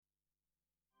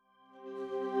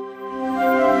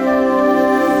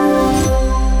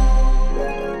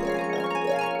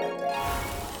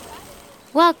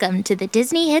Welcome to the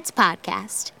Disney Hits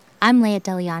Podcast. I'm Leah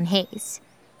DeLeon Hayes.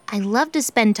 I love to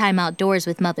spend time outdoors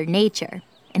with Mother Nature,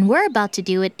 and we're about to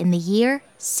do it in the year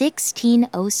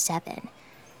 1607.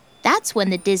 That's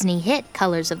when the Disney hit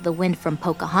Colors of the Wind from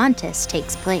Pocahontas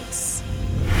takes place.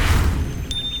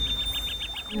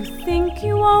 You think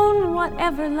you own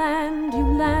whatever land you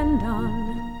land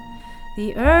on.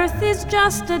 The earth is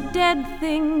just a dead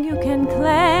thing you can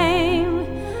claim.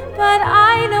 But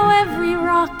I know every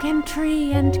rock and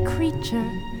tree and creature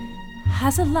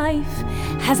has a life,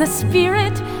 has a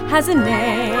spirit, has a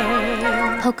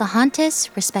name. Pocahontas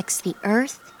respects the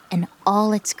earth and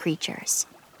all its creatures.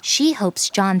 She hopes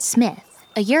John Smith,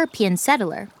 a European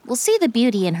settler, will see the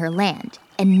beauty in her land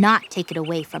and not take it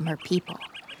away from her people.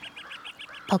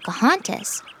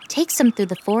 Pocahontas takes him through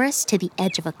the forest to the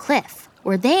edge of a cliff,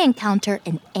 where they encounter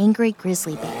an angry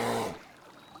grizzly bear.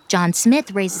 John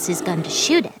Smith raises his gun to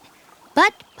shoot it,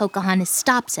 but Pocahontas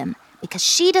stops him because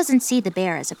she doesn't see the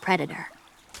bear as a predator.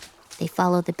 They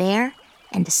follow the bear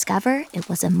and discover it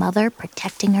was a mother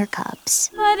protecting her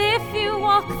cubs. But if you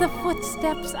walk the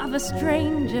footsteps of a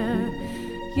stranger,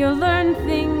 you'll learn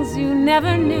things you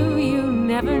never knew you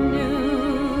never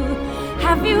knew.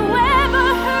 Have you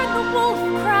ever heard the wolf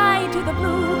cry to the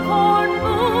blue corn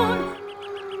moon?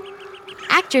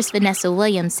 Actress Vanessa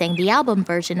Williams sang the album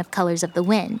version of Colors of the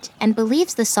Wind and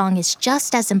believes the song is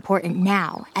just as important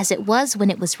now as it was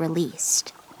when it was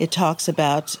released. It talks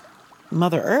about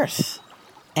Mother Earth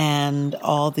and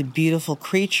all the beautiful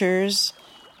creatures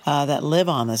that live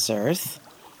on this earth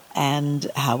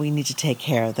and how we need to take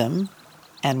care of them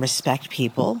and respect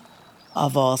people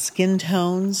of all skin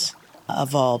tones,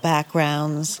 of all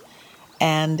backgrounds,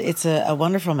 and it's a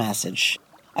wonderful message.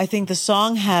 I think the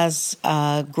song has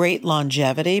great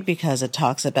longevity because it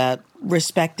talks about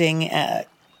respecting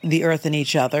the earth and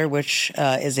each other, which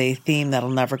is a theme that'll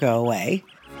never go away.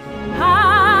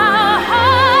 How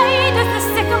high does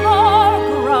the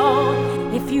sycamore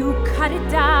grow? If you cut it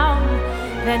down,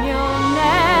 then you'll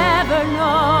never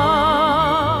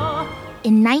know.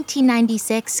 In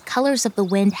 1996, Colors of the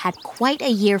Wind had quite a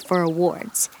year for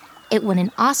awards. It won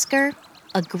an Oscar,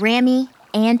 a Grammy,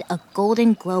 and a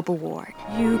Golden Globe Award.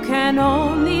 You can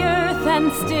own the earth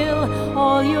and still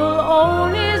all you'll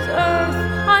own is earth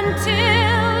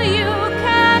until you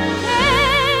can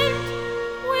paint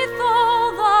with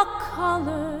all the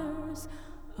colors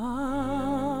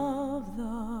of the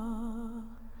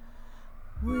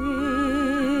wind.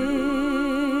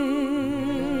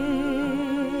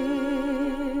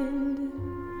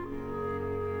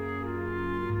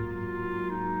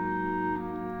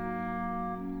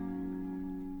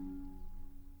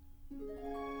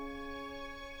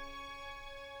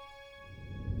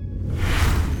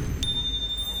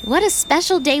 What a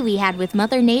special day we had with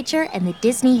Mother Nature and the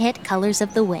Disney hit Colors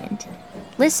of the Wind.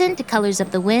 Listen to Colors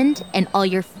of the Wind and all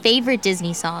your favorite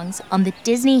Disney songs on the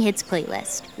Disney Hits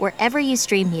playlist, wherever you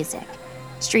stream music.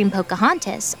 Stream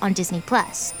Pocahontas on Disney+.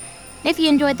 And if you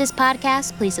enjoyed this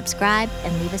podcast, please subscribe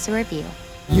and leave us a review.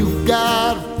 You've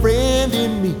got a friend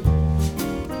in me.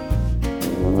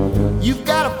 You've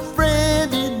got a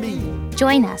friend in me.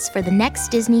 Join us for the next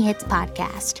Disney Hits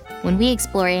podcast, when we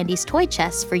explore Andy's toy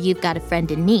chest for You've Got a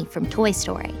Friend in Me from Toy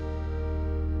Story.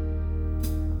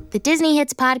 The Disney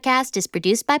Hits podcast is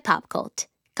produced by Pop Cult.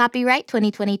 Copyright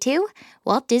 2022,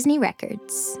 Walt Disney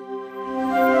Records.